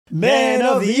Man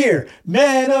of the Year,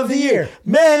 Man of the Year,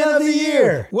 Man of the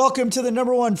Year. Welcome to the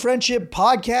 #1 friendship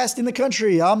podcast in the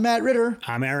country. I'm Matt Ritter.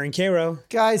 I'm Aaron Cairo.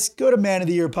 Guys, go to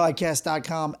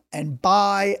manoftheyearpodcast.com and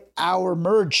buy our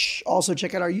merch. Also,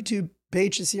 check out our YouTube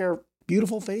page to see our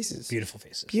beautiful faces. Beautiful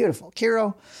faces. Beautiful.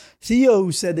 Cairo, Theo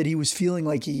said that he was feeling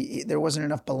like there wasn't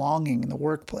enough belonging in the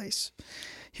workplace.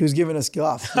 He was giving us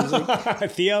guff. He was like,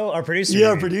 Theo, our producer. Yeah,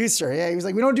 our producer. Yeah, he was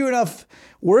like, we don't do enough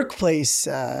workplace,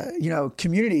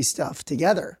 community stuff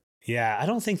together. Yeah, I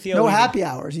don't think Theo. No happy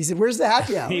hours. He said, where's the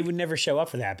happy hour? He would never show up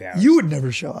for the happy hours. You would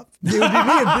never show up. It would be me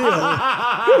and Theo.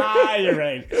 You're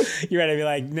right. You're right. I'd be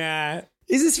like, nah.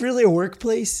 Is this really a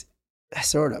workplace?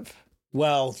 Sort of.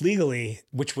 Well, legally,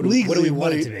 what do we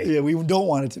want it to be? Yeah, we don't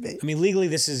want it to be. I mean, legally,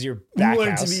 this is your back We want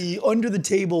house. it to be under the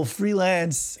table,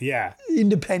 freelance, Yeah.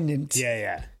 independent.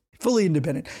 Yeah. Fully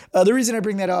independent. The reason I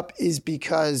bring that up is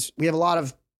because we have a lot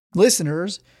of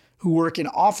listeners who work in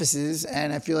offices,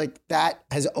 and I feel like that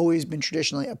has always been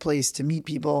traditionally a place to meet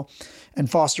people and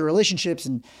foster relationships.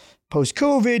 And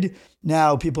post-COVID,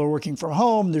 now people are working from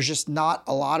home. There's just not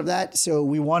a lot of that. So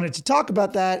we wanted to talk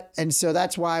about that. And so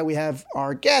that's why we have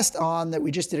our guest on that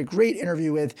we just did a great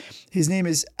interview with. His name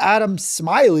is Adam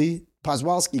Smiley,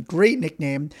 Poswolsky, great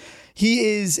nickname. He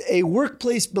is a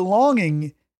workplace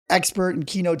belonging expert and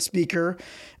keynote speaker,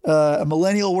 a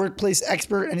millennial workplace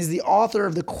expert, and is the author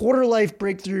of The Quarter Life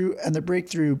Breakthrough and The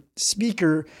Breakthrough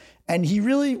Speaker. And he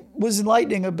really was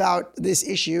enlightening about this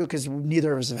issue because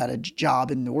neither of us have had a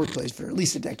job in the workplace for at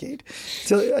least a decade.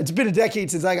 So it's been a decade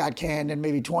since I got canned and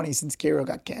maybe 20 since Cairo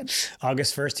got canned.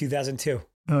 August 1st, 2002.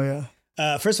 Oh,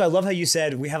 yeah. First of all, I love how you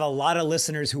said we have a lot of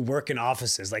listeners who work in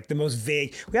offices, like the most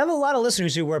vague. We have a lot of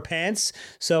listeners who wear pants.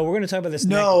 So we're going to talk about this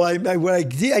next. No,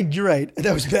 you're right.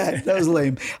 That was bad. That was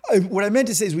lame. What I meant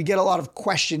to say is we get a lot of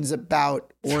questions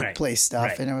about workplace stuff.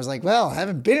 Right. And I was like, well, I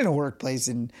haven't been in a workplace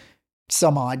in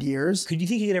some odd years. Could you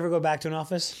think you could ever go back to an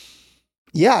office?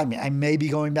 Yeah, I mean, I may be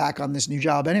going back on this new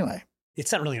job anyway.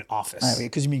 It's not really an office.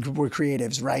 Because you mean we're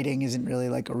creatives. Writing isn't really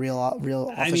like a real office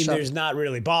I mean, job. there's not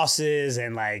really bosses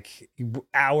and like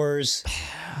hours.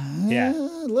 Yeah.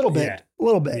 A little bit. Yeah. A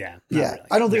little bit. Yeah. Yeah. Really.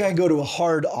 I don't think I can go to a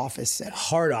hard office setting.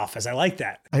 Hard office. I like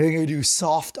that. I think I do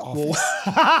soft office.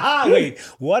 Wait,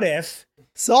 what if?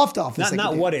 Soft office.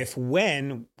 Not what if,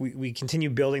 when we continue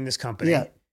building this company,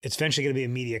 it's eventually going to be a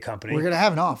media company. We're going to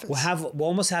have an office. We'll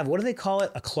almost have, what do they call it?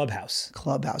 A clubhouse.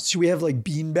 Clubhouse. Should we have like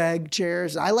beanbag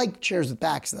chairs? I like chairs with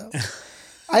backs though.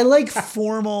 I like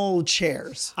formal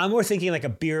chairs. I'm more thinking like a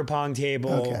beer pong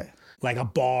table, like a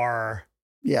bar.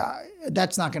 Yeah.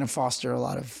 That's not going to foster a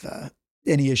lot of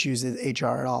any issues with HR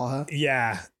at all, huh?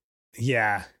 Yeah.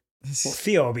 Well,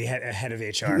 Theo will be head of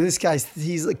HR. This guy's,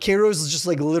 he's like, Cairo's just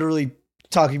like literally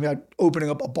talking about opening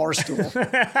up a bar stool. No,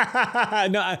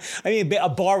 I mean a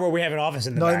bar where we have an office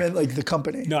in the back. I meant like the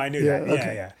company. No, I knew that.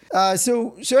 Okay. Yeah.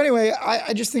 So anyway,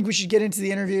 I just think we should get into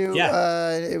the interview.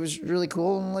 Yeah. It was really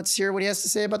cool. And let's hear what he has to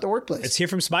say about the workplace. Let's hear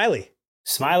from Smiley.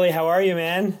 Smiley, how are you,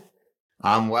 man?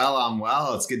 I'm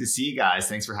well. It's good to see you guys.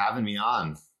 Thanks for having me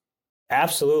on.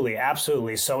 Absolutely.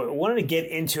 So I wanted to get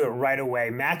into it right away.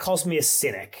 Matt calls me a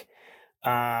cynic. So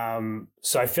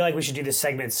I feel like we should do this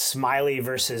segment Smiley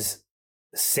versus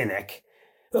cynic.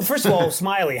 But first of all,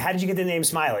 Smiley, how did you get the name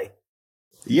Smiley?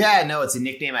 Yeah, no, it's a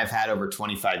nickname I've had over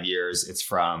 25 years. It's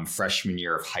from freshman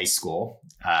year of high school.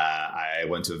 I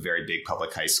went to a very big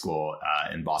public high school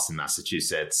in Boston,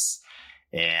 Massachusetts,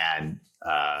 and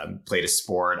played a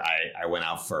sport. I went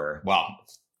out for, well,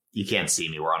 you can't see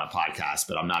me. We're on a podcast,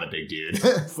 but I'm not a big dude.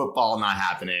 Football not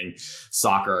happening.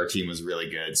 Soccer, our team was really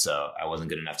good, so I wasn't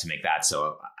good enough to make that.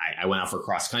 So I went out for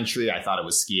cross country. I thought it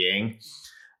was skiing.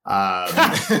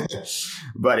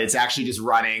 But it's actually just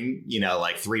running,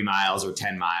 like 3 miles or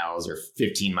 10 miles or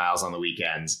 15 miles on the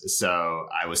weekends. So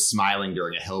I was smiling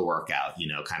during a hill workout,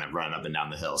 kind of running up and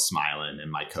down the hill, smiling. And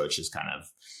my coach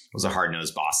was a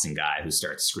hard-nosed Boston guy who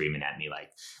starts screaming at me like,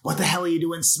 "What the hell are you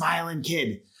doing smiling,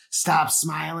 kid? Stop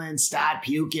smiling, stop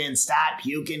puking,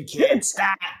 kid,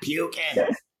 stop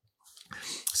puking."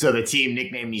 So the team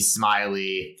nicknamed me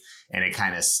Smiley, and it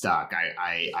kind of stuck.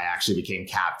 I actually became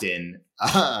captain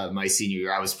my senior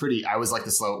year. I was like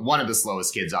one of the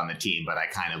slowest kids on the team, but I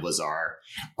kind of was our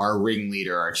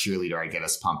ringleader, our cheerleader. I get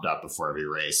us pumped up before every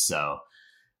race. So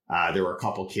there were a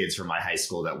couple kids from my high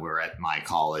school that were at my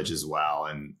college as well,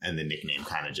 and the nickname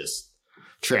kind of just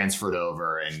transferred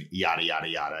over, and yada yada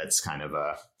yada. It's kind of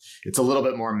it's a little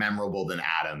bit more memorable than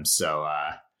Adam. So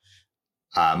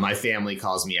my family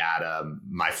calls me Adam.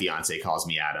 My fiance calls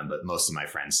me Adam, but most of my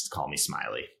friends call me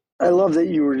Smiley. I love that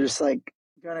you were just like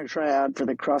going to try out for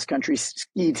the cross country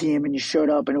ski team and you showed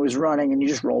up and it was running and you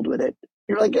just rolled with it.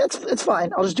 You're like, it's fine.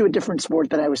 I'll just do a different sport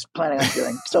than I was planning on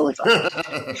doing. It's totally fine.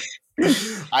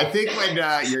 I think when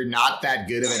you're not that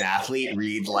good of an athlete,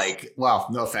 read like, well,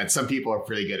 no offense, some people are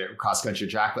pretty good at cross country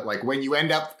track, but like when you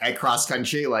end up at cross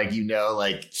country, like,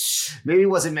 like maybe it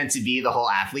wasn't meant to be the whole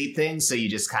athlete thing. So you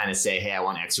just kind of say, hey, I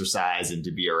want to exercise and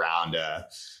to be around a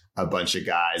bunch of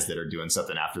guys that are doing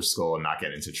something after school and not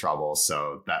get into trouble.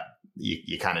 So that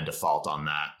you kind of default on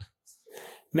that.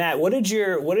 Matt, what did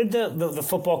the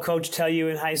football coach tell you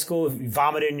in high school? You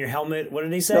vomited in your helmet. What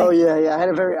did he say? Oh yeah. I had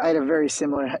a very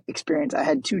similar experience. I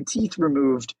had 2 teeth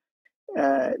removed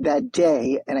that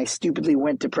day, and I stupidly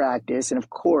went to practice, and of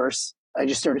course I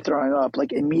just started throwing up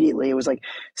like immediately. It was like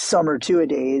summer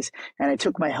 2-a-days, and I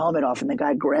took my helmet off, and the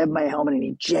guy grabbed my helmet and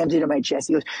he jammed it in my chest.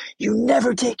 He goes, "You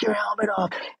never take your helmet off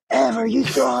ever. You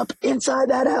throw up inside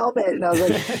that helmet." And I was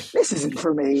like, "This isn't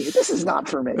for me. This is not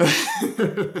for me."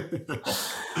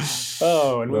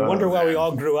 Oh, and we wonder why we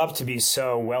all grew up to be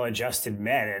so well-adjusted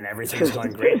men and everything's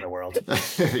going great in the world.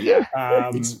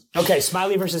 Yeah. Okay,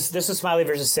 Smiley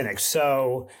versus Cynic.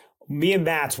 So me and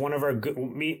Matt's one of our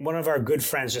good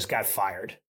friends just got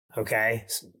fired. Okay,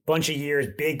 bunch of years,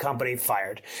 big company,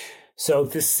 fired. So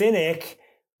the Cynic,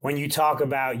 when you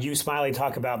Smiley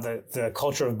talk about the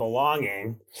culture of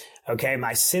belonging. Okay,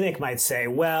 my Cynic might say,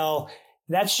 well,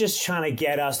 that's just trying to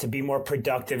get us to be more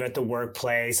productive at the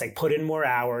workplace, like put in more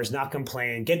hours, not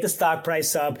complain, get the stock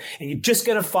price up, and you're just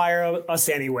going to fire us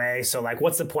anyway. So like,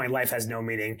 what's the point? Life has no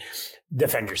meaning.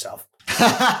 Defend yourself.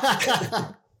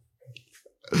 I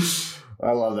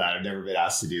love that. I've never been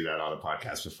asked to do that on a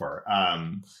podcast before.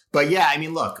 But yeah, I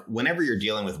mean, look, whenever you're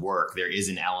dealing with work, there is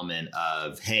an element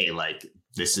of, hey, like,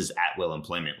 this is at will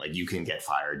employment. Like, you can get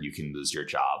fired, you can lose your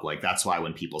job. Like, that's why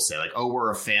when people say like, oh,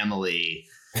 we're a family,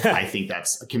 I think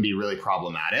can be really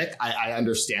problematic. I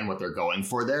understand what they're going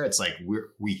for there. It's like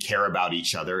we care about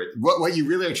each other. What you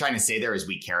really are trying to say there is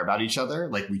we care about each other.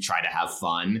 Like, we try to have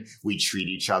fun. We treat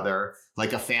each other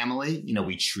like a family.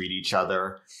 We treat each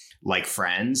other like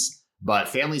friends. But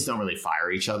families don't really fire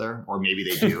each other, or maybe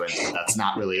they do. And so that's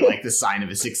not really like the sign of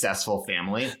a successful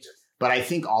family. But I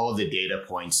think all of the data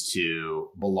points to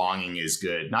belonging is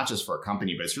good, not just for a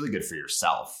company, but it's really good for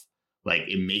yourself. Like,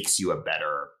 it makes you a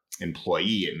better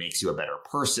employee. It makes you a better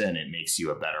person. It makes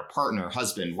you a better partner,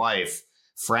 husband, wife,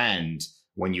 friend,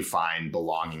 when you find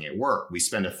belonging at work. We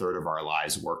spend a third of our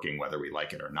lives working, whether we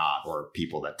like it or not, or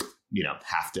people that,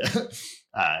 have to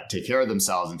take care of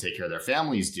themselves and take care of their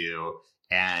families do.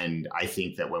 And I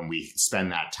think that when we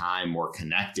spend that time more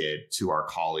connected to our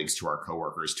colleagues, to our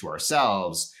coworkers, to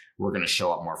ourselves, we're going to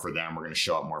show up more for them. We're going to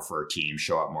show up more for our team,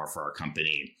 show up more for our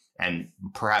company, and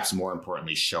perhaps more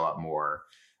importantly, show up more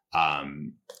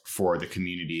for the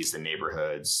communities, the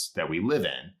neighborhoods that we live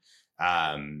in.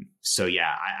 So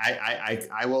yeah,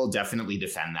 I will definitely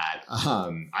defend that.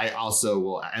 I also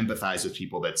will empathize with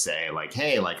people that say like,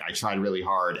 hey, like, I tried really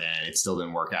hard and it still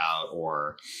didn't work out,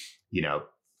 or,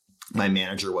 my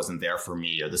manager wasn't there for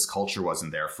me, or this culture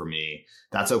wasn't there for me.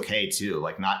 That's okay too.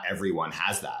 Like, not everyone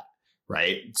has that,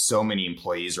 right? So many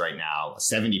employees right now,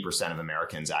 70% of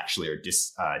Americans actually are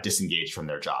disengaged from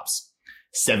their jobs.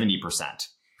 70%.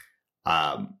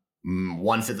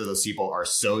 1/5 of those people are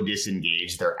so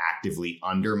disengaged, they're actively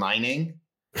undermining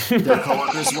their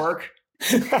coworkers' work.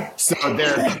 So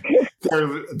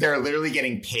they're literally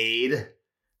getting paid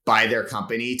by their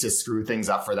company to screw things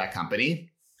up for that company.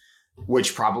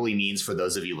 Which probably means, for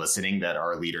those of you listening that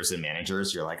are leaders and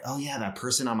managers, you're like, oh yeah, that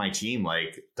person on my team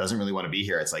like doesn't really want to be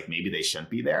here. It's like, maybe they shouldn't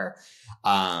be there.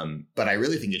 But I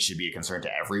really think it should be a concern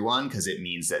to everyone, because it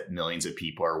means that millions of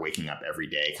people are waking up every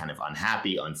day kind of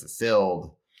unhappy,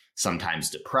 unfulfilled,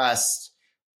 sometimes depressed,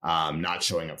 not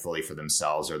showing up fully for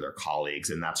themselves or their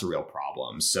colleagues. And that's a real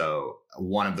problem. So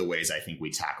one of the ways I think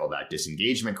we tackle that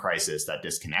disengagement crisis, that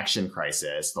disconnection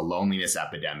crisis, the loneliness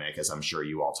epidemic, as I'm sure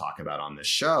you all talk about on this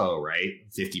show, right?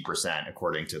 50%,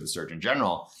 according to the Surgeon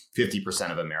General,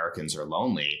 50% of Americans are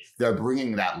lonely. They're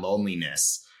bringing that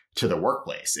loneliness to the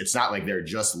workplace. It's not like they're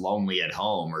just lonely at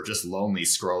home, or just lonely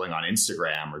scrolling on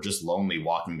Instagram, or just lonely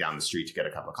walking down the street to get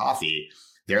a cup of coffee.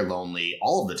 They're lonely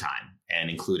all of the time, and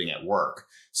including at work.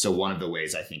 So one of the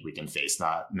ways I think we can face,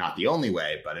 not the only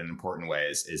way, but an important way,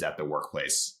 is at the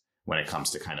workplace when it comes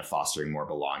to kind of fostering more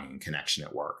belonging and connection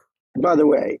at work. By the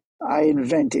way, I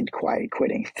invented quiet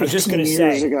quitting. I was just going to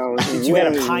say, you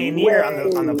had a pioneer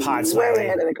on the pod, Smiley. Way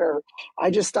ahead of the curve. I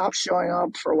just stopped showing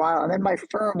up for a while, and then my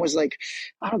firm was like,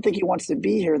 I don't think he wants to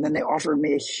be here. And then they offered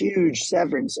me a huge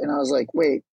severance, and I was like,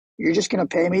 wait, you're just going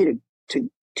to pay me to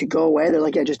go away? They're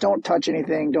like, yeah, just don't touch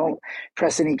anything, don't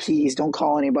press any keys, don't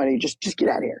call anybody, just get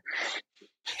out of here.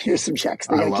 Here's some checks.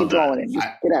 They're going to keep rolling in. Just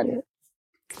get out of here.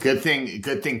 Good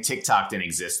thing TikTok didn't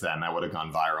exist then. That would have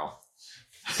gone viral.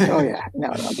 Oh yeah,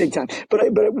 no, big time.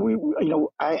 But we,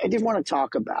 I did want to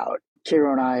talk about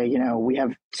Kiro and I. We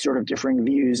have sort of differing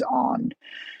views on,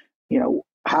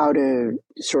 how to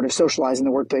sort of socialize in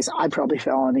the workplace. I probably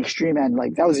fell on the extreme end.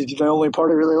 Like that was the only part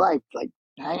I really liked, like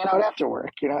hanging out after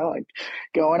work. Like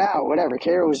going out, whatever.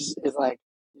 Kiro is like,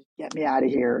 get me out of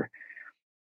here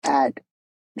at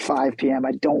 5 p.m.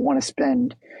 I don't want to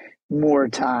spend more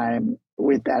time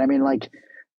with that. I mean, like,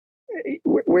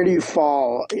 where do you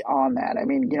fall on that? I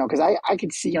mean, because I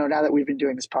could see, now that we've been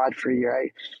doing this pod for a year,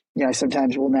 I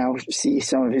sometimes will now see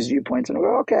some of his viewpoints and I'll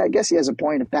go, okay, I guess he has a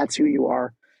point if that's who you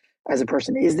are as a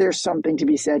person. Is there something to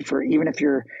be said for, even if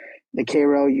you're the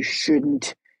K-Row, you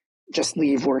shouldn't just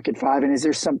leave work at 5? And is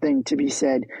there something to be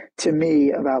said to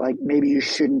me about like, maybe you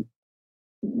shouldn't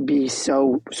be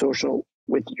so social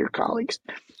with your colleagues?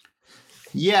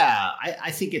 Yeah,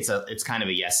 I think it's kind of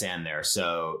a yes and there.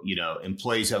 So,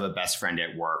 employees who have a best friend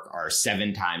at work are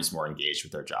 7 times more engaged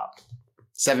with their job.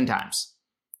 7 times.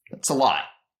 That's a lot,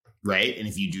 right? And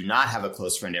if you do not have a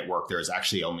close friend at work, there is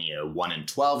actually only a 1 in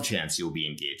 12 chance you'll be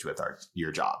engaged with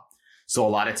your job. So a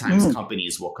lot of times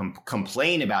companies will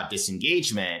complain about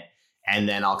disengagement, and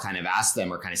then I'll kind of ask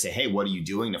them or kind of say, hey, what are you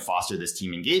doing to foster this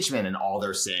team engagement? And all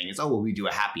they're saying is, oh, well, we do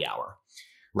a happy hour.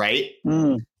 Right?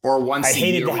 Or once a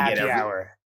year we get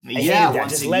hour.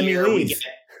 Once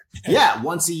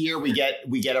a year we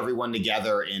get everyone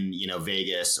together in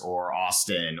Vegas or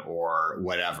Austin or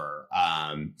whatever,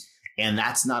 and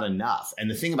that's not enough. And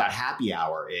the thing about happy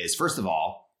hour is, first of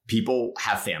all, people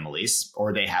have families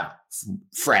or they have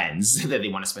friends that they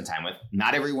want to spend time with.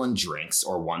 Not everyone drinks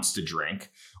or wants to drink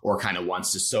or kind of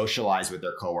wants to socialize with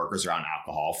their coworkers around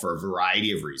alcohol for a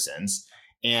variety of reasons.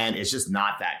 And it's just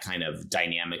not that kind of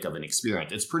dynamic of an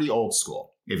experience. It's pretty old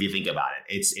school if you think about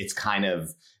it. It's kind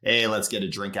of, hey, let's get a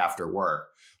drink after work.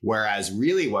 Whereas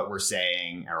really what we're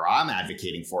saying, or I'm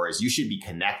advocating for, is you should be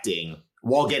connecting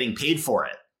while getting paid for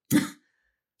it.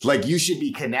 Like you should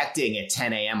be connecting at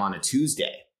 10 a.m. on a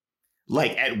Tuesday,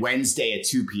 like at Wednesday at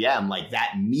 2 p.m. Like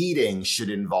that meeting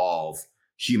should involve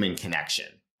human connection.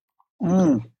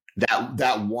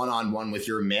 That one-on-one with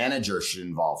your manager should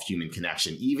involve human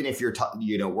connection. Even if you're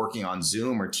working on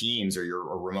Zoom or Teams or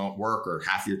you're a remote work, or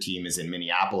half your team is in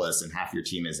Minneapolis and half your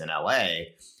team is in LA,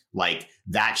 like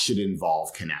that should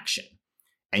involve connection.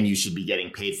 And you should be getting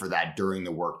paid for that during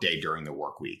the workday, during the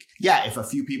work week. Yeah, if a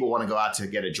few people want to go out to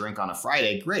get a drink on a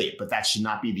Friday, great. But that should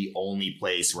not be the only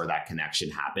place where that connection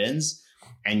happens.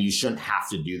 And you shouldn't have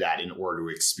to do that in order to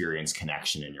experience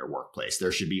connection in your workplace.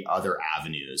 There should be other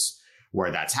avenues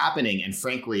where that's happening. And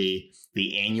frankly,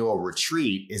 the annual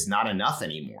retreat is not enough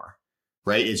anymore,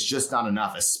 right? It's just not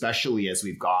enough, especially as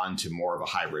we've gone to more of a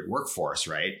hybrid workforce,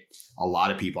 right? A lot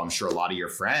of people, I'm sure a lot of your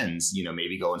friends,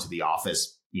 maybe go into the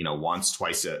office, once,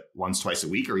 twice a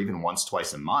week, or even once,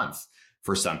 twice a month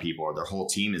for some people, or their whole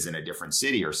team is in a different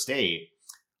city or state.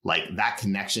 Like that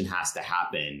connection has to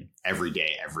happen every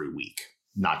day, every week,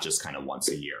 not just kind of once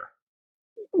a year.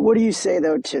 What do you say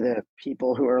though to the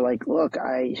people who are like, look,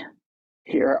 I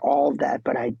hear all of that,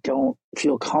 but I don't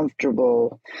feel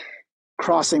comfortable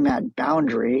crossing that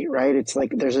boundary, right? It's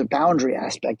like there's a boundary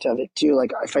aspect of it too.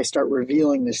 Like if I start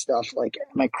revealing this stuff, like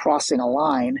am I crossing a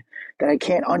line that I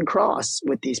can't uncross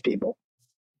with these people?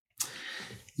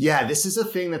 Yeah, this is a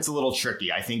thing that's a little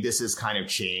tricky. I think this is kind of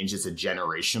change. It's a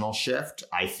generational shift.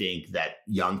 I think that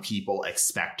young people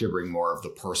expect to bring more of the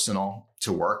personal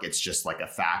to work. It's just like a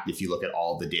fact. If you look at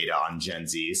all the data on Gen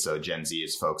Z, so Gen Z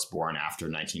is folks born after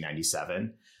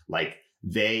 1997, like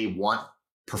they want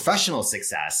professional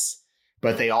success,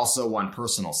 but they also want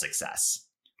personal success.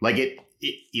 Like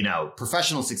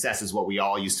professional success is what we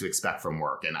all used to expect from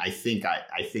work. And I think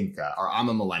I'm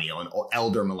a millennial, an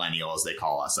elder millennial, as they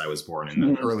call us. I was born in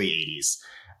the early 80s.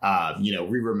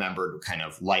 We remembered kind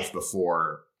of life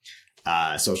before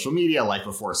social media, life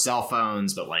before cell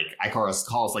phones, but like I call us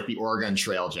like the Oregon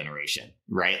Trail generation,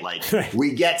 right? Like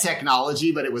we get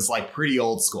technology, but it was like pretty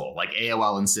old school, like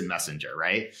AOL Instant Messenger,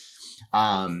 right?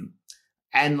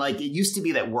 And like it used to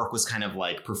be that work was kind of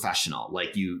like professional,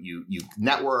 like you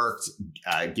networked,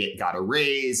 got a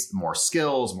raise, more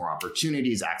skills, more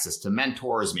opportunities, access to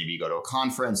mentors. Maybe you go to a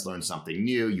conference, learn something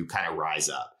new, you kind of rise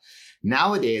up.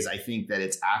 Nowadays, I think that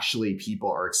it's actually people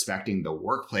are expecting the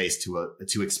workplace to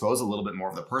expose a little bit more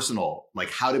of the personal,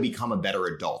 like how to become a better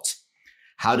adult,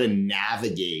 how to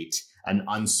navigate an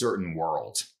uncertain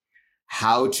world,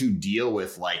 how to deal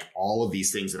with like all of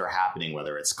these things that are happening,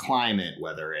 whether it's climate,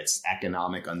 whether it's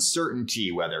economic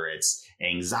uncertainty, whether it's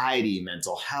anxiety,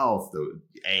 mental health, the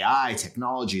AI,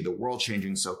 technology, the world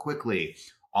changing so quickly.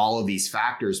 all of these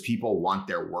factors, people want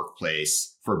their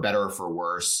workplace, for better or for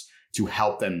worse, to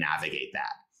help them navigate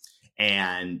that.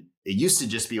 And it used to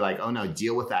just be like, oh no,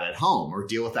 deal with that at home, or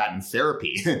deal with that in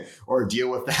therapy, or deal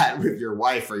with that with your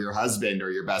wife or your husband or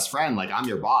your best friend. Like, I'm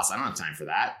your boss. I don't have time for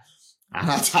that. I don't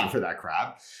have time for that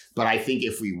crap. But I think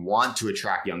if we want to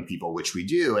attract young people, which we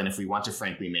do, and if we want to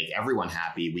frankly make everyone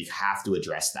happy, we have to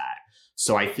address that.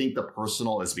 So I think the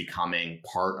personal is becoming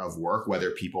part of work,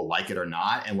 whether people like it or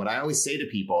not. And what I always say to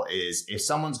people is, if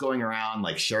someone's going around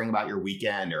like sharing about your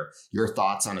weekend or your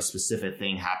thoughts on a specific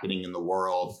thing happening in the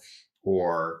world,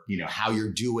 or, you know, how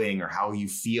you're doing or how are you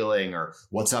feeling or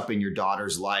what's up in your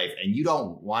daughter's life, and you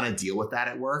don't want to deal with that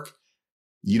at work,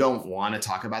 you don't want to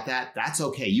talk about that, that's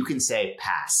okay. You can say,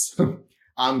 pass.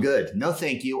 I'm good. No,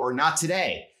 thank you. Or not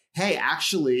today. Hey,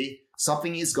 actually,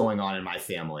 something is going on in my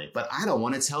family, but I don't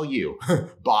want to tell you,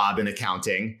 Bob in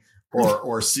accounting,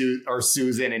 or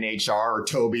Susan in HR, or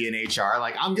Toby in HR.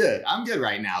 Like, I'm good. I'm good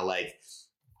right now. Like,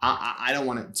 I don't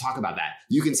want to talk about that.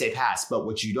 You can say pass, but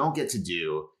what you don't get to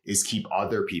do is keep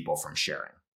other people from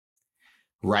sharing,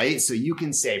 right? So you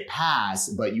can say pass,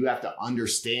 but you have to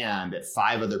understand that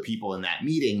 5 other people in that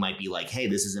meeting might be like, hey,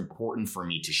 this is important for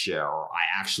me to share, or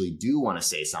I actually do want to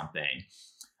say something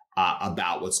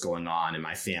about what's going on in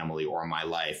my family or my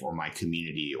life or my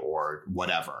community or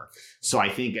whatever. So I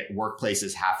think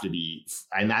workplaces have to be,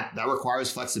 and that requires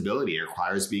flexibility. It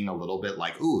requires being a little bit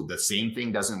like, ooh, the same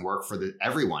thing doesn't work for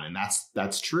everyone. And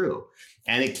that's true.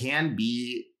 And it can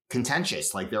be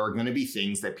contentious. Like, there are going to be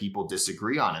things that people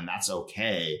disagree on, and that's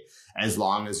okay, as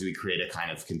long as we create a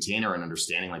kind of container and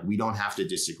understanding, like, we don't have to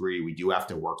disagree. We do have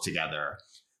to work together.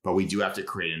 But we do have to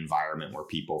create an environment where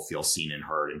people feel seen and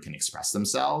heard and can express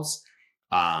themselves,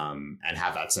 and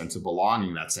have that sense of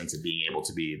belonging, that sense of being able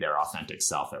to be their authentic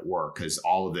self at work. Because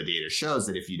all of the data shows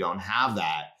that if you don't have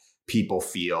that, people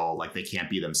feel like they can't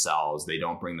be themselves. They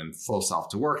don't bring them full self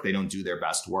to work. They don't do their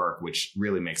best work, which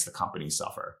really makes the company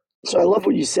suffer. So I love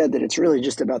what you said, that it's really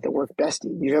just about the work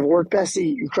bestie. You have a work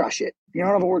bestie, you crush it. If you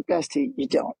don't have a work bestie, you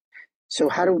don't. So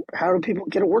how do people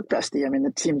get a work bestie? I mean,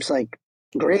 it seems like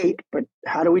great, but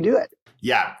how do we do it?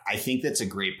 Yeah, I think that's a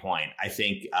great point. I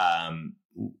think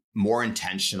more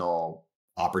intentional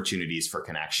opportunities for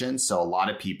connection. So a lot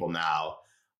of people now,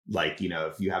 like, you know,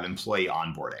 if you have employee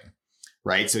onboarding,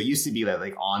 right? So it used to be that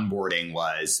like onboarding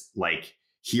was like,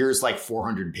 here's like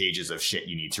 400 pages of shit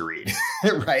you need to read,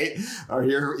 right? Or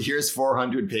here's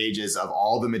 400 pages of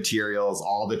all the materials,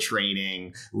 all the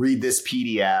training, read this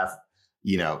PDF,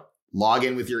 you know, log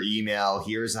in with your email.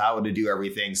 Here's how to do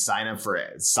everything. Sign up for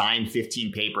it. Sign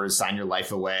 15 papers, sign your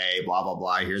life away, blah, blah,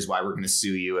 blah. Here's why we're going to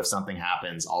sue you if something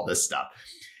happens, all this stuff.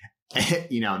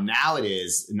 You know,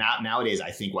 nowadays,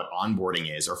 I think what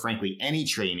onboarding is, or frankly, any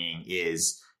training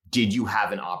is, did you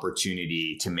have an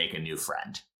opportunity to make a new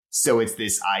friend? So it's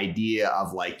this idea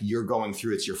of like, you're going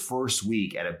through, it's your first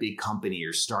week at a big company,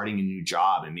 you're starting a new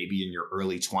job, and maybe in your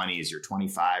early 20s, you're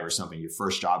 25 or something, your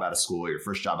first job out of school, your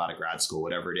first job out of grad school,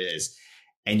 whatever it is.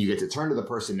 And you get to turn to the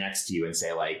person next to you and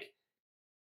say like,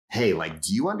 hey, like,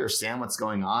 do you understand what's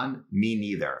going on? Me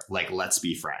neither. Like, let's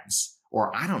be friends.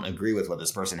 Or I don't agree with what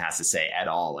this person has to say at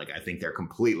all. Like, I think they're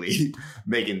completely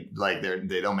making, like,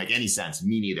 they don't make any sense.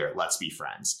 Me neither. Let's be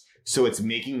friends. So it's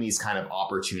making these kind of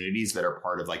opportunities that are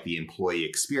part of like the employee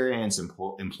experience,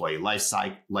 employee life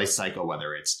cycle,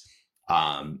 whether it's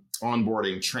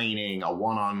onboarding, training, a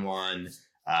one-on-one,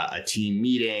 a team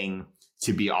meeting,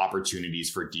 to be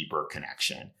opportunities for deeper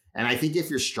connection. And I think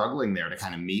if you're struggling there to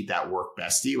kind of meet that work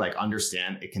bestie, like,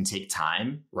 understand it can take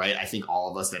time, right? I think all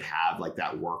of us that have like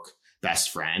that work best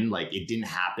friend, like, it didn't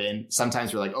happen.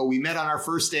 Sometimes we're like, oh, we met on our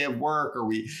first day of work, or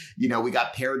we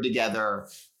got paired together.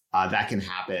 That can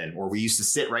happen. Or we used to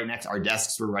sit right next, our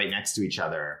desks were right next to each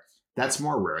other. That's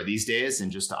more rare these days.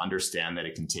 And just to understand that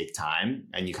it can take time,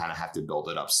 and you kind of have to build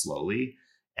it up slowly.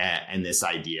 And this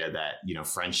idea that, you know,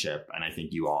 friendship, and I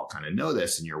think you all kind of know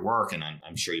this in your work, and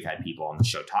I'm sure you've had people on the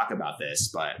show talk about this,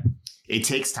 but it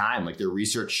takes time. Like, the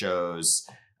research shows,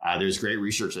 there's great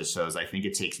research that shows, I think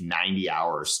it takes 90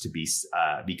 hours to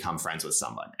become friends with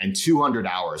someone, and 200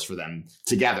 hours for them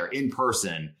together in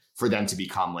person for them to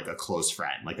become like a close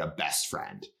friend, like a best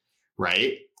friend,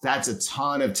 right? That's a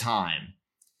ton of time,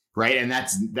 right? And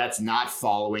that's not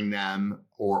following them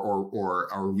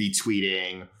or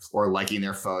retweeting or liking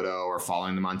their photo or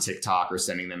following them on TikTok or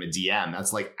sending them a DM.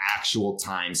 That's like actual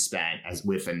time spent as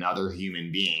with another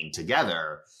human being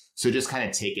together. So just kind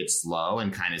of take it slow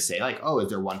and kind of say like, oh, is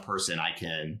there one person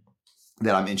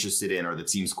that I'm interested in, or that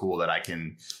seems cool, that I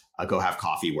can go have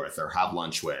coffee with or have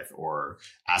lunch with, or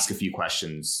ask a few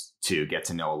questions to get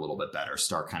to know a little bit better.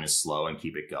 Start kind of slow and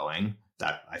keep it going.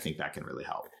 That, I think that can really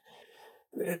help.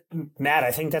 Matt,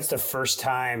 I think that's the first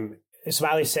time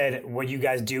Smiley said what you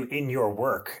guys do in your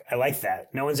work. I like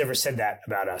that. No one's ever said that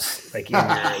about us, like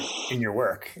in your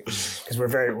work, because we're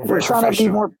very trying to be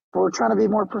more. We're trying to be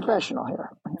more professional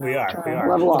here. We are.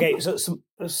 Level okay, up. so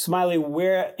Smiley,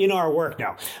 where in our work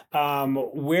now,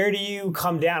 where do you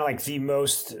come down like the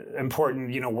most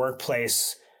important,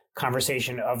 workplace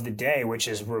conversation of the day, which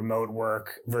is remote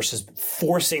work versus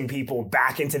forcing people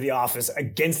back into the office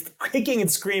against kicking and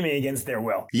screaming against their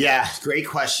will? Yeah, great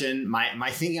question.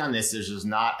 My thinking on this is there's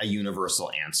not a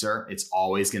universal answer. It's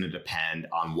always going to depend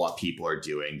on what people are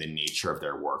doing, the nature of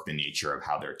their work, the nature of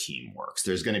how their team works.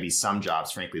 There's going to be some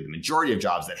jobs, frankly, the majority of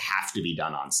jobs that have to be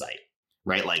done on site,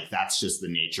 right? Like that's just the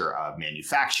nature of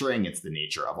manufacturing. It's the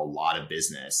nature of a lot of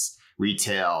business.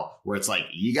 Retail, where it's like,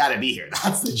 you got to be here.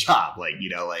 That's the job.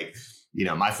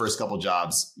 My first couple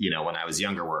jobs, when I was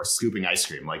younger, were scooping ice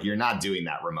cream. Like, you're not doing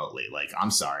that remotely. Like, I'm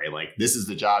sorry. Like, this is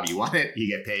the job. You want it, you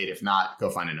get paid. If not,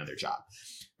 go find another job.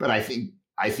 But I think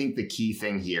the key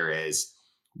thing here is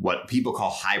what people call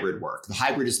hybrid work. The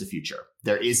hybrid is the future.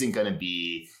 There isn't going to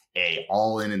be a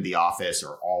all in the office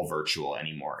or all virtual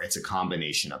anymore. It's a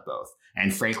combination of both.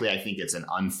 And frankly, I think it's an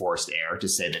unforced error to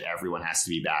say that everyone has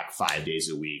to be back 5 days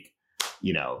a week,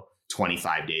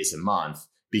 25 days a month,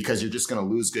 because you're just going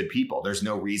to lose good people. There's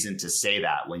no reason to say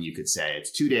that when you could say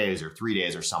it's 2 days or 3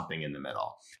 days or something in the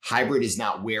middle. Hybrid is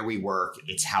not where we work.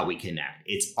 It's how we connect.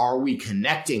 It's, are we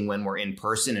connecting when we're in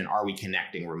person, and are we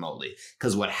connecting remotely?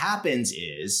 Because what happens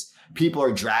is people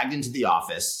are dragged into the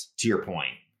office, to your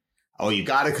point. Oh, you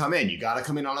got to come in. You got to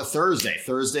come in on a Thursday.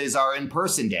 Thursdays are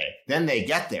in-person day. Then they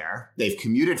get there. They've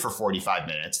commuted for 45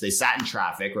 minutes. They sat in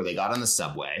traffic, or they got on the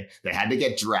subway. They had to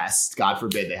get dressed. God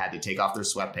forbid they had to take off their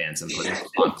sweatpants and put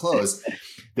on clothes.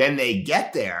 Then they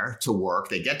get there to work.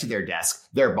 They get to their desk.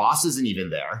 Their boss isn't even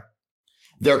there.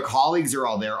 Their colleagues are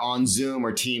all there on Zoom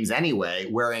or Teams anyway,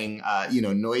 wearing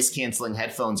noise-canceling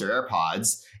headphones or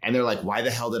AirPods. And they're like, why the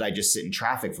hell did I just sit in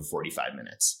traffic for 45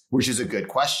 minutes? Which is a good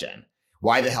question.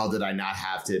 Why the hell did I not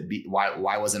have to be,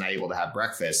 why wasn't I able to have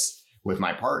breakfast with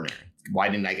my partner? Why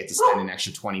didn't I get to spend an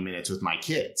extra 20 minutes with my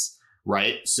kids?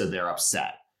 Right? So they're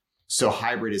upset. So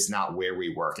hybrid is not where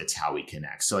we work. It's how we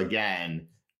connect. So again,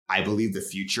 I believe the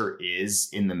future is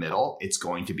in the middle. It's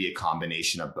going to be a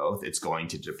combination of both. It's going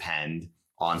to depend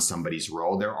on somebody's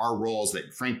role. There are roles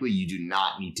that frankly, you do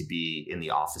not need to be in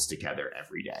the office together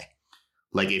every day.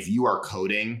 Like if you are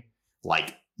coding,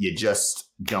 like you just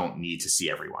don't need to see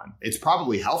everyone. It's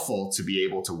probably helpful to be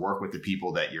able to work with the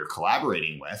people that you're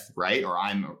collaborating with, right? Or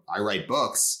I write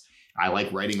books. I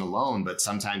like writing alone, but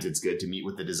sometimes it's good to meet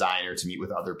with the designer, to meet with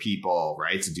other people,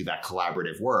 right? To do that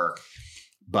collaborative work.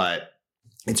 But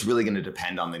it's really going to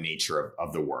depend on the nature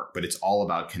of the work. But it's all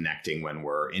about connecting when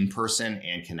we're in person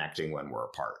and connecting when we're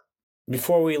apart.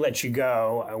 Before we let you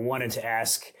go, I wanted to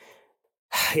ask,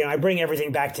 I bring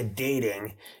everything back to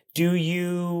dating. Do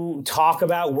you talk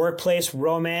about workplace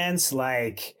romance?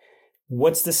 Like,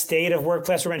 what's the state of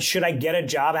workplace romance? Should I get a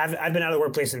job? I've been out of the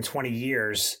workplace in 20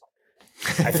 years.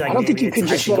 I feel like I don't think you can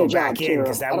just get a job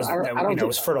because that was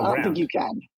fertile ground. I don't think you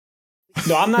can.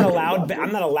 No, I'm not allowed.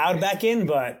 I'm not allowed back in,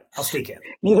 but I'll sneak in.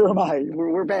 Neither am I.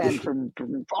 We're banned from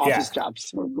office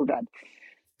jobs. We're banned.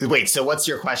 Wait, so what's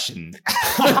your question?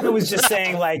 I was just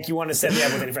saying, like, you want to set me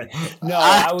up with any friend. No,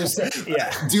 I was,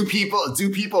 yeah. Do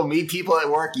people meet people at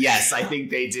work? Yes, I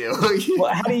think they do.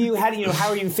 Well, how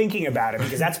are you thinking about it?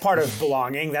 Because that's part of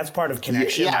belonging. That's part of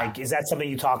connection. Yeah. Like, is that something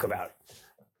you talk about?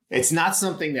 It's not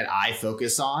something that I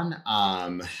focus on.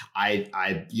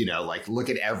 I look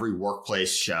at every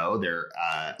workplace show.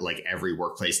 Like every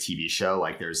workplace TV show,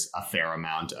 like there's a fair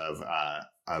amount of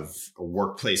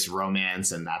workplace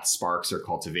romance, and that sparks are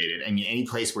cultivated. I mean, any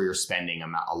place where you're spending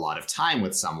a lot of time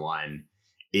with someone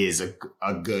is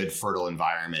a good fertile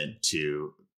environment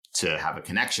to have a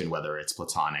connection, whether it's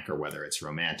platonic or whether it's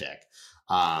romantic.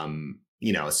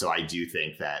 So I do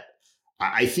think that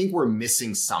I think we're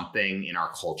missing something in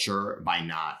our culture by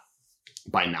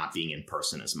not being in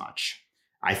person as much.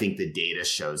 I think the data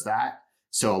shows that.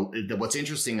 So what's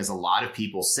interesting is a lot of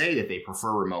people say that they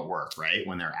prefer remote work, right?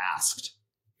 When they're asked,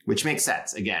 which makes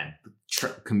sense. Again,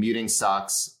 commuting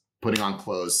sucks. Putting on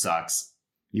clothes sucks.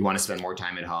 You want to spend more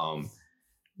time at home.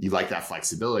 You like that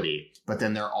flexibility. But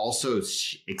then they're also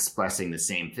expressing the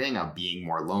same thing of being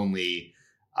more lonely,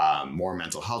 more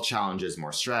mental health challenges,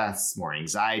 more stress, more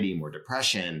anxiety, more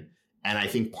depression. And I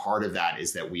think part of that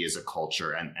is that we as a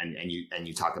culture, and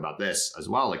you talk about this as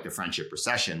well, like the friendship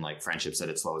recession, like friendships at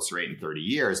its lowest rate in 30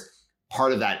 years.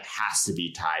 Part of that has to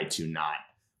be tied to not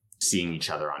seeing each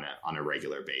other on a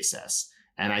regular basis.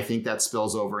 And I think that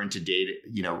spills over into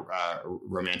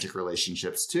romantic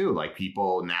relationships too. Like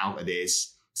people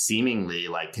nowadays seemingly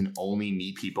like can only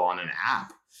meet people on an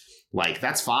app. Like,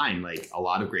 that's fine. Like, a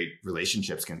lot of great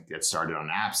relationships can get started on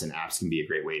apps, and apps can be a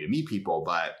great way to meet people.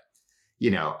 But,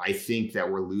 I think that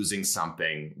we're losing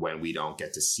something when we don't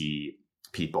get to see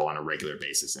people on a regular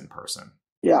basis in person.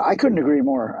 Yeah, I couldn't agree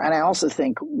more. And I also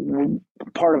think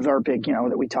part of our big,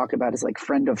 that we talk about is like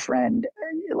friend of friend,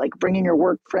 like bringing your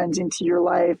work friends into your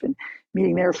life and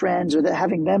meeting their friends, or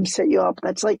having them set you up.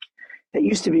 That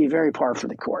used to be very par for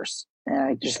the course. And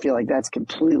I just feel like that's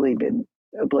completely been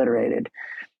obliterated.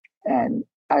 And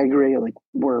I agree, like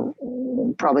we're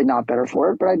probably not better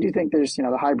for it, but I do think there's,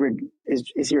 the hybrid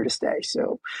is here to stay.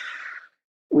 So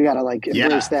we got to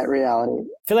embrace that reality.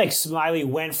 I feel like Smiley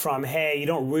went from, hey, you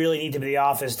don't really need to be in the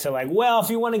office, to like, well, if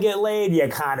you want to get laid, you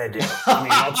kind of do. I mean,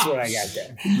 that's what I got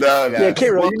there. No. Yeah,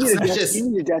 Kara, you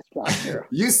need a desk job, Kara.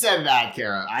 You said that,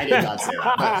 Kara. I did not say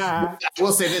that. But I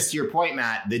will say this to your point,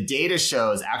 Matt. The data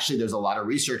shows, actually, there's a lot of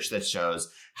research that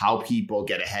shows how people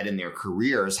get ahead in their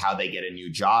careers, how they get a new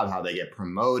job, how they get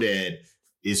promoted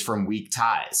is from weak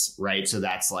ties, right? So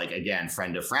that's like, again,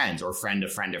 friend of friends or friend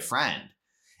of friend of friend.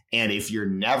 And if you're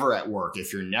never at work,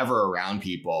 if you're never around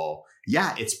people,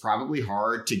 yeah, it's probably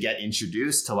hard to get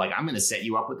introduced to like, I'm going to set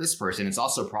you up with this person. It's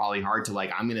also probably hard to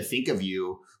like, I'm going to think of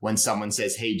you when someone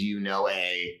says, hey, do you know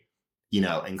a,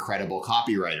 incredible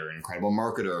copywriter, incredible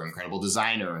marketer, incredible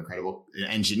designer, incredible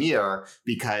engineer,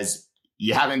 because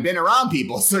you haven't been around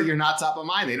people. So you're not top of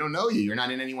mind. They don't know you. You're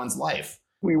not in anyone's life.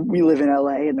 We live in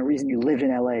LA, and the reason you live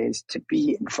in LA is to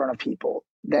be in front of people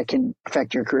that can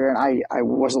affect your career. And I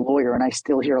was a lawyer, and I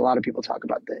still hear a lot of people talk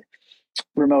about the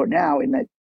remote now, in that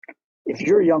if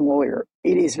you're a young lawyer,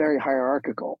 it is very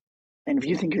hierarchical. And if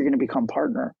you think you're going to become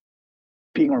partner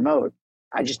being remote,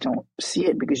 I just don't see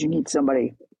it, because you need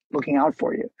somebody looking out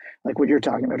for you. Like what you're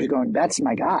talking about, just going, that's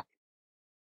my guy.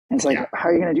 And it's like, how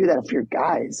are you going to do that if your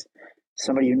guy's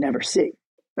somebody you never see,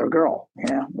 or a girl,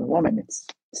 a woman? It's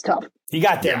tough. You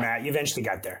got there, Matt. You eventually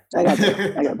got there. I got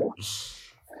there.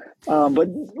 But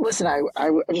listen, I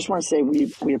just want to say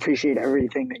we appreciate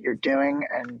everything that you're doing.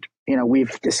 And,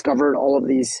 we've discovered all of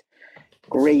these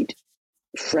great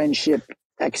friendship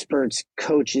experts,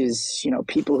 coaches,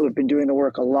 people who have been doing the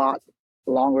work a lot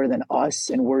longer than us,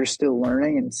 and we're still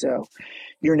learning. And so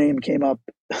your name came up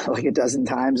like a dozen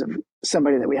times of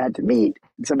somebody that we had to meet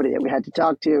and somebody that we had to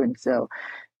talk to. And so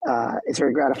it's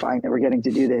very gratifying that we're getting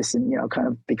to do this and, kind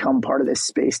of become part of this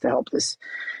space to help this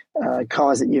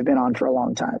cause that you've been on for a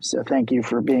long time. So thank you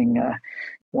for being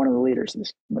one of the leaders of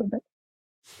this movement.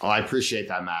 Oh, I appreciate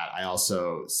that, Matt. I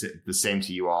also, the same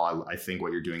to you all. I think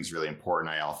what you're doing is really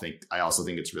important. I also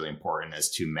think it's really important as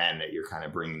two men that you're kind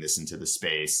of bringing this into the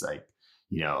space. Like,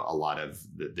 a lot of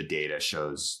the data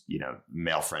shows,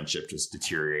 male friendship just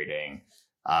deteriorating.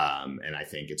 And I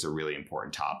think it's a really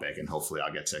important topic, and hopefully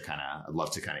I'd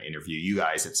love to kind of interview you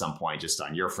guys at some point just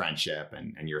on your friendship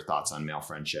and your thoughts on male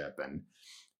friendship. And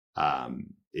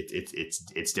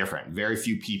it's different. Very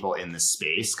few people in this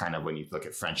space, kind of when you look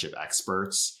at friendship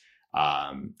experts,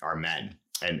 are men.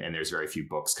 And there's very few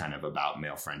books kind of about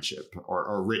male friendship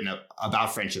or written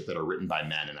about friendship that are written by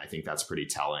men. And I think that's pretty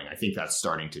telling. I think that's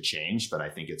starting to change, but I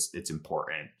think it's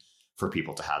important for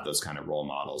people to have those kind of role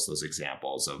models, those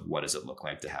examples of what does it look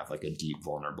like to have like a deep,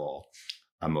 vulnerable,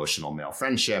 emotional male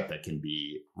friendship that can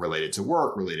be related to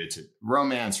work, related to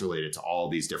romance, related to all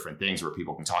these different things where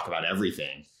people can talk about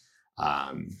everything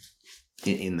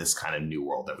in this kind of new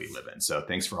world that we live in. So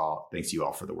thanks to you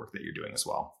all for the work that you're doing as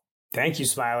well. Thank you,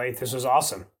 Smiley. This was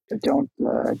awesome. Don't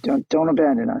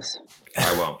abandon us.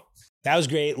 I won't. That was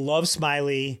great. Love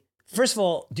Smiley. First of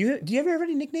all, do you ever have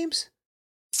any nicknames?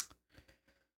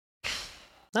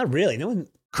 Not really. No one.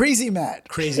 Crazy Matt.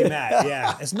 Crazy Matt.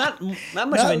 Yeah, it's not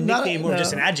much of a nickname, more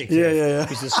just an adjective. Yeah.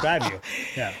 To describe you.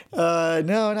 Yeah.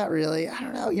 No, not really. I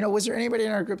don't know. Was there anybody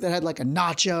in our group that had like a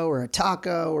nacho or a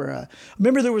taco or a?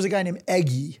 Remember, there was a guy named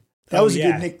Eggy. That was a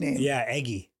good nickname. Yeah,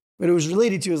 Eggy. But it was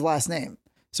related to his last name.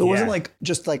 So it wasn't like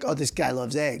just like, oh, this guy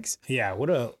loves eggs. Yeah, what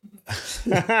a is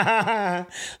that?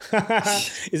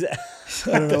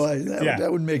 I don't know why that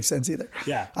wouldn't make sense either.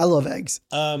 Yeah, I love eggs.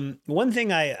 One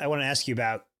thing I want to ask you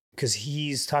about, because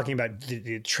he's talking about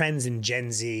the trends in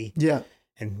Gen Z. Yeah,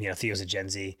 and Theo's a Gen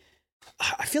Z.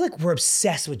 I feel like we're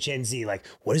obsessed with Gen Z. Like,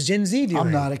 what is Gen Z doing?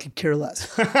 I'm not. I could care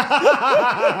less. But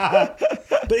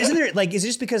isn't there is it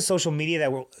just because social media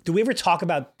that do we ever talk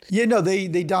about? Yeah, no, they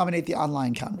dominate the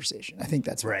online conversation. I think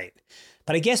that's right.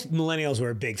 But I guess millennials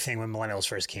were a big thing when millennials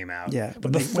first came out. Yeah,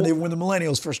 but when the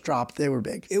millennials first dropped, they were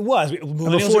big. it was. And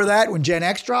before that, when Gen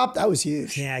X dropped, that was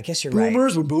huge. Yeah, I guess you're right.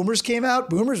 Boomers, when boomers came out,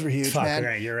 boomers were huge, Fuck, man.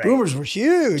 right, you're right. Boomers were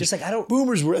huge. Just like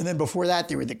Boomers were, and then before that,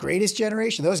 they were the greatest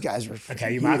generation. Those guys were Okay,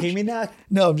 you huge. mocking me now?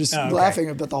 No, I'm just laughing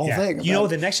about the whole thing. You know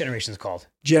what the next generation is called?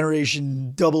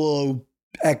 Generation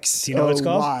 00X. Do you know what it's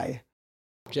called? Y.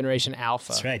 Generation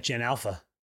Alpha. That's right, Gen Alpha.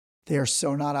 They are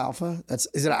so not alpha.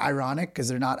 Is it ironic because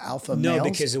they're not alpha males? No,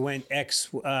 because it went X.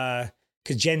 Because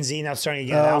Gen Z now starting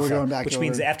to get Oh, alpha, we're going back which over.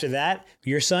 means after that,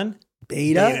 your son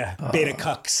Beta? beta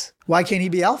cucks. Why can't he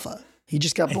be alpha? He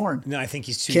just got born. No, I think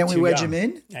he's too. Can't we too wedge young.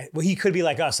 him in? Well, he could be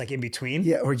like us, like in between.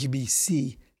 Yeah, or he could be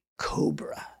C,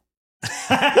 Cobra.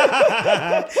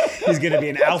 He's going to be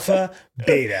an alpha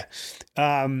beta.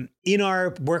 In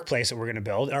our workplace that we're going to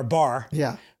build, our bar.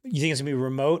 Yeah. You think it's going to be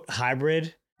remote,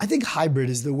 hybrid? I think hybrid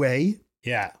is the way.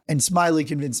 Yeah. And Smiley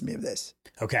convinced me of this.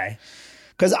 Okay.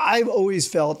 Because I've always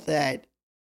felt that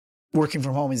working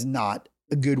from home is not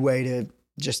a good way to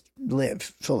just live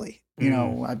fully. You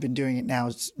know, I've been doing it now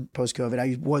post-COVID.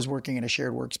 I was working in a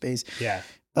shared workspace. Yeah.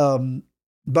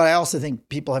 But I also think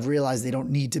people have realized they don't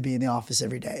need to be in the office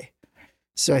every day.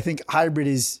 So I think hybrid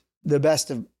is the best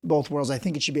of both worlds. I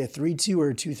think it should be a 3-2 or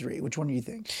a 2-3. Which one do you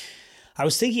think? I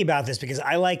was thinking about this because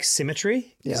I like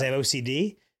symmetry because I have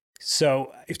OCD.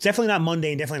 So it's definitely not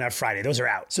Monday and definitely not Friday. Those are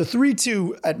out. So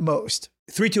 3-2 at most.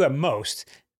 3-2 at most.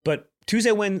 But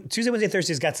Tuesday, Wednesday,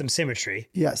 Thursday's got some symmetry.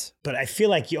 Yes. But I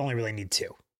feel like you only really need 2.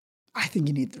 I think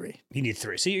you need 3. You need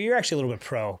 3. So you're actually a little bit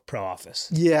pro office.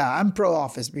 Yeah, I'm pro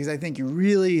office because I think you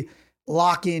really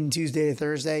lock in Tuesday to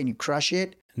Thursday and you crush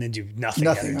it. And then do nothing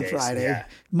Nothing on on Friday. Yeah.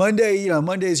 Monday,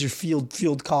 Monday's your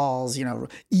field calls,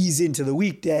 ease into the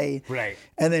weekday. Right.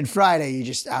 And then Friday, you're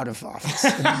just out of office.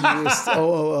 And you just,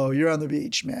 you're on the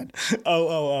beach, man.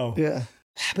 Yeah.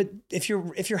 But if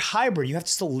you're hybrid, you have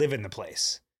to still live in the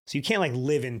place. So you can't like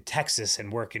live in Texas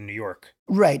and work in New York.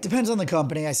 Right. Depends on the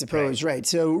company, I suppose. Right.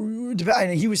 So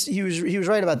he was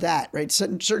right about that. Right.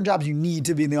 Certain jobs you need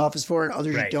to be in the office for, and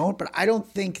others you don't. But I don't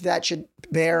think that should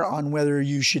bear on whether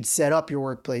you should set up your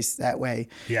workplace that way.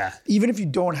 Yeah. Even if you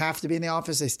don't have to be in the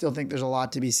office, I still think there's a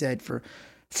lot to be said for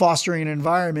fostering an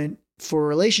environment for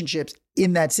relationships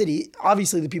in that city.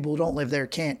 Obviously, the people who don't live there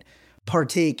can't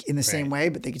partake in the same way,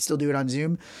 but they could still do it on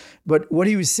Zoom. But what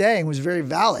he was saying was very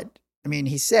valid. I mean,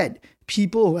 he said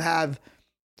people who have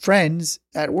friends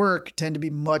at work tend to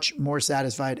be much more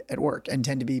satisfied at work and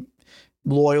tend to be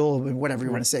loyal and whatever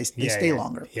you want to say. They stay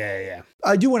longer. Yeah.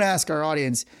 I do want to ask our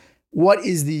audience, what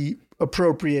is the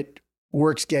appropriate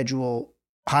work schedule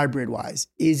hybrid wise?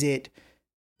 Is it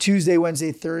Tuesday,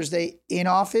 Wednesday, Thursday in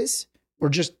office, or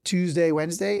just Tuesday,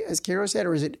 Wednesday, as Kiro said,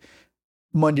 or is it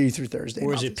Monday through Thursday?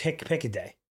 Or is it pick a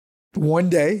day? One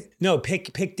day? No,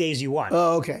 pick days you want.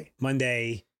 Oh, okay.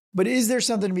 Monday. But is there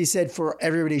something to be said for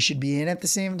everybody should be in at the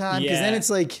same time? Because then Yeah. it's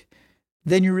like,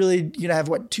 then you're really,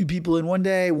 2 people in one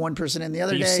day, 1 person in the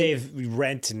other You day. save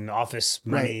rent and office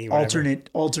money. Right. Whatever.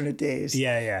 Alternate days.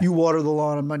 Yeah. You water the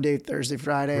lawn on Monday, Thursday,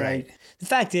 Friday. Right. The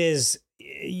fact is,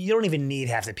 you don't even need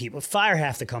half the people. Fire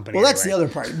half the company. Well, that's the anyway.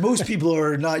 other part. Most people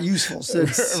are not useful. So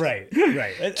it's, Right.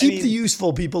 keep the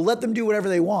useful people. Let them do whatever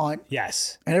they want.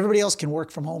 Yes. And everybody else can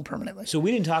work from home permanently. So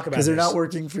we didn't talk about Because they're this. not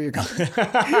working for your company.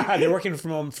 They're working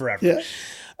from home forever.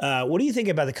 Yeah. What do you think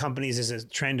about the companies as a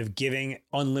trend of giving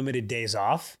unlimited days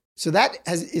off? So that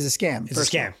is a scam. It's a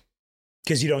scam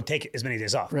because you don't take as many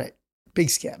days off. Right. Big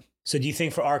scam. So do you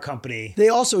think for our company, They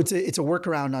also, it's a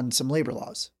workaround on some labor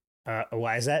laws.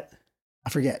 why is that? I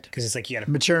forget. Because it's like you got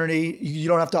to. Maternity. You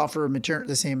don't have to offer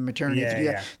the same maternity.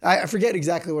 Yeah. I forget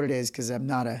exactly what it is because I'm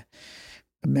not a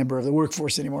member of the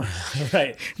workforce anymore.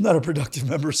 Right. I'm not a productive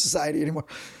member of society anymore.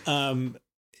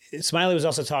 Smiley was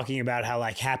also talking about how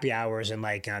like happy hours and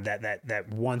like that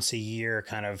once a year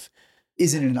kind of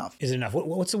Isn't enough. is enough.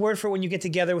 What's the word for when you get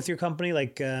together with your company?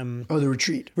 Like The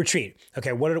retreat. retreat.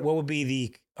 Okay. What would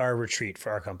be our retreat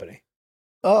for our company?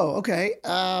 Oh, okay.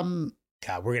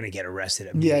 God, we're gonna get arrested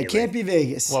Yeah, immediately. it can't be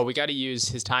Vegas. Well, we got to use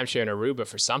his timeshare in Aruba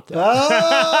for something. Oh!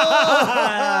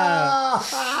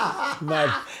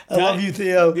 I love you,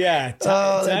 Theo. Yeah, Oh,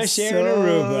 time that's share so in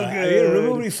Aruba. I mean, good.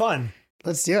 Aruba would be fun.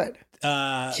 Let's do it.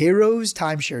 Uh, Kiro's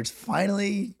timeshare. It's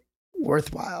finally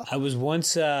worthwhile. I was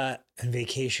once on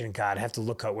vacation. God, I have to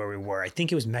look up where we were. I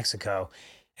think it was Mexico,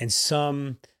 and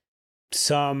some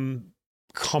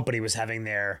company was having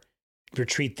their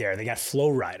retreat there. They got flow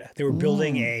rider. They were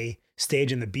building a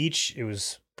stage on the beach. It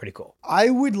was pretty cool. I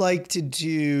would like to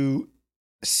do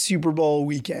Super Bowl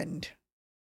weekend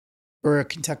or a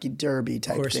Kentucky Derby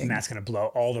type Of course, thing. Matt's going to blow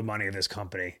all the money of this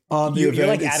company. On the You're event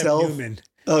like Adam itself? Newman.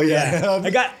 Oh yeah.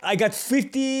 I got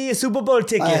 50 Super Bowl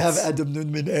tickets. I have Adam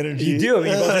Nunman energy. You do. I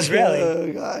mean, you're both Israeli.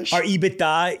 Oh gosh. Our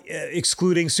EBITDA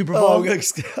excluding Super Bowl.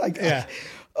 Yeah.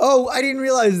 Oh, I didn't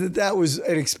realize that was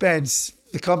an expense.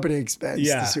 The company expense.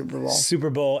 The Super Bowl. Super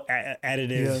Bowl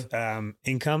additive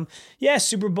income. Yeah,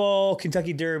 Super Bowl,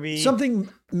 Kentucky Derby. Something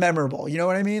memorable. You know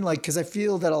what I mean? Like, because I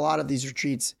feel that a lot of these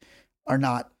retreats are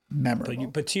not memorable.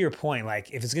 But to your point,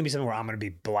 like if it's gonna be something where I'm gonna be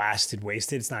blasted,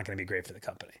 wasted, it's not gonna be great for the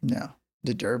company. No.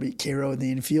 The Derby, Cairo in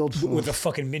the infield. With a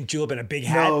fucking mint julep and a big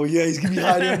hat. No, yeah, he's going to be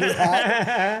hiding under the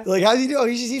hat. Like, how's he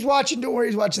doing? He's watching. Don't worry,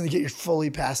 he's watching to get you fully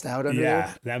passed out under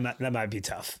there. That might be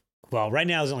tough. Well, right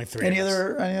now there's only 3 Any of us.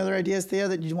 other ideas, Theo,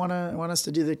 that you want us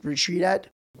to do the retreat at?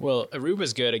 Well,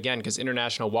 Aruba's good, again, because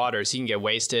international waters, he can get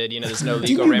wasted. There's no legal Did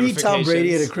you meet ramifications. Tom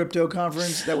Brady at a crypto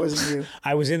conference? That wasn't you.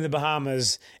 I was in the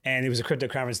Bahamas, and it was a crypto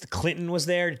conference. Clinton was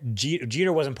there.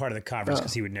 Jeter wasn't part of the conference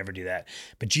because he would never do that.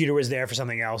 But Jeter was there for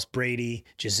something else. Brady,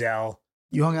 Giselle.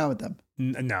 You hung out with them?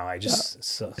 No, I just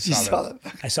saw them.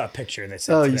 I saw a picture and they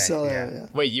said today. You saw that, yeah.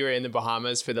 Wait, you were in the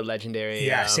Bahamas for the legendary...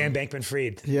 Sam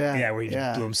Bankman-Fried. Yeah. Where he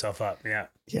just blew himself up. Yeah.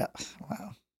 Yeah.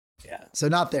 Wow. Yeah. So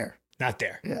not there. Not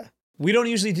there. Yeah. We don't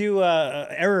usually do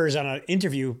errors on an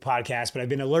interview podcast, but I've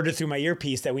been alerted through my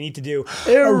earpiece that we need to do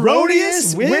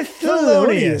Erroneous with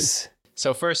Thelonious.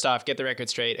 So first off, get the record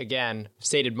straight. Again,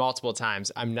 stated multiple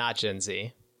times, I'm not Gen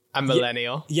Z. I'm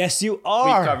millennial. Yes, you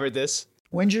are. We've covered this.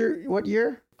 What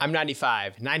year? I'm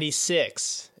 95.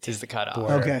 96 is the cutoff.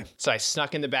 Okay. So I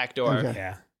snuck in the back door. Okay.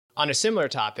 Yeah. On a similar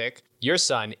topic, your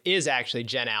son is actually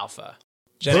Gen Alpha.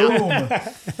 Boom.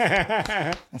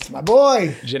 That's my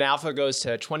boy. Gen Alpha goes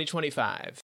to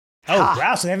 2025. Oh,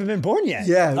 wow. So they haven't been born yet.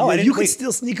 Yeah. Oh, you could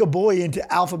still sneak a boy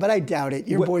into Alpha, but I doubt it.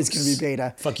 Your boy's going to be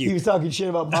beta. Fuck you. He was talking shit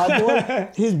about my boy.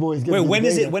 His boy's going to be when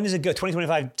beta. when does it go?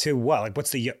 2025 to what? Like,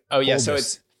 what's the Oh, yeah.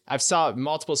 oldest? So I've saw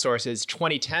multiple sources,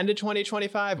 2010 to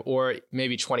 2025 or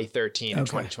maybe 2013 to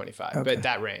 2025, but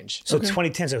that range. So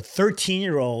 2010, so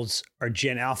 13-year-olds are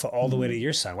Gen Alpha all the way to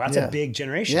your son. Wow, that's a big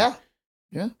generation. Yeah.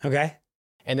 Yeah. Okay.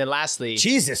 And then lastly,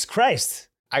 Jesus Christ.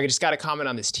 I just got to comment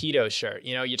on this Tito's shirt.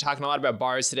 You're talking a lot about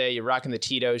bars today. You're rocking the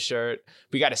Tito's shirt.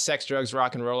 We got a sex, drugs,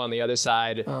 rock and roll on the other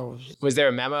side. Oh. Was there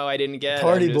a memo I didn't get?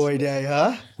 Party boy day,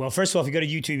 huh? Well, first of all, if you go to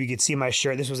YouTube, you can see my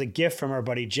shirt. This was a gift from our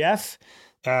buddy Jeff.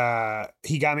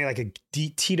 He got me like a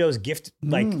Tito's gift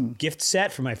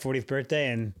set for my 40th birthday,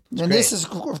 and this is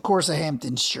of course a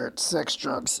Hamptons shirt. Sex,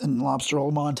 drugs, and lobster roll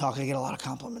Montauk. I get a lot of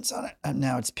compliments on it. And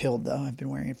now it's pilled though. I've been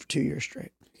wearing it for 2 years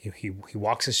straight. He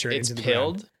walks his shirt It's into the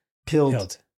pilled? ground.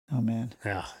 Pilled. Oh man.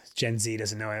 Oh, Gen Z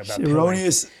doesn't know about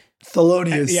Erroneous.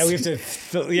 Thelonious. Yeah, we have to.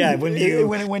 Yeah,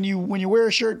 when you wear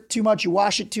a shirt too much, you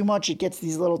wash it too much, it gets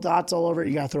these little dots all over it.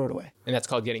 You gotta throw it away. And that's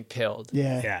called getting pilled.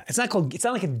 Yeah. Yeah, it's not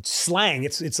like a slang.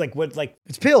 It's like what like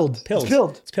It's pilled. pilled. It's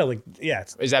pilled. It's pilled. Like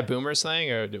Is that boomer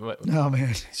slang or what? Oh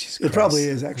man, Jesus it probably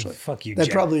is actually. Fuck you. That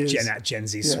probably is. Gen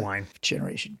Z swine.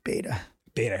 Generation Beta.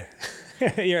 Beta.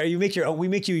 Yeah, you make your own. We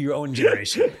make you your own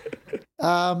generation.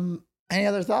 Any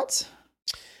other thoughts?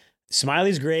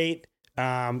 Smiley's great.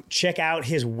 Check out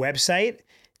his website,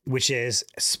 which is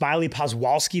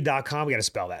smileyposwolsky.com. We got to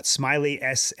spell that. Smiley,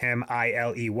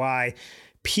 SMILEY,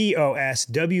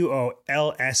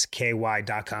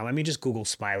 POSWOLSKY.com. I mean, just Google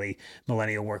Smiley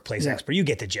Millennial Workplace Expert. You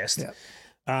get the gist. Yeah.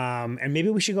 And maybe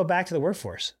we should go back to the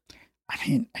workforce. I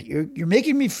mean, you're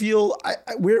making me feel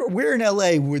we're in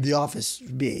LA where the office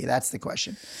would be. That's the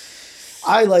question.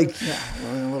 I like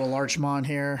a little Larchmont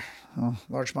here.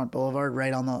 Larchmont Boulevard,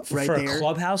 right on the right for there. A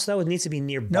clubhouse, though, it needs to be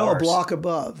near bars. No, a block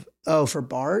above. Oh, for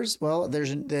bars? Well, there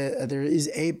is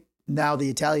now the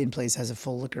Italian place has a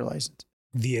full liquor license.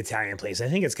 The Italian place. I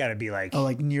think it's got to be like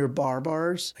like near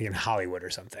bars, like in Hollywood or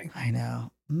something. I know.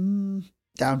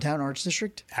 Downtown Arts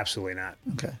District. Absolutely not.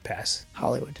 Okay. Pass.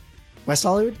 Hollywood, West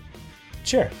Hollywood.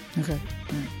 Sure. Okay.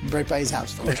 Right by his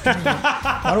house. Why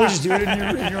don't we just do it in your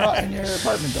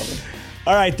apartment building?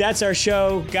 All right, that's our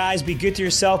show. Guys, be good to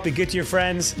yourself. Be good to your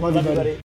friends. Love you, buddy.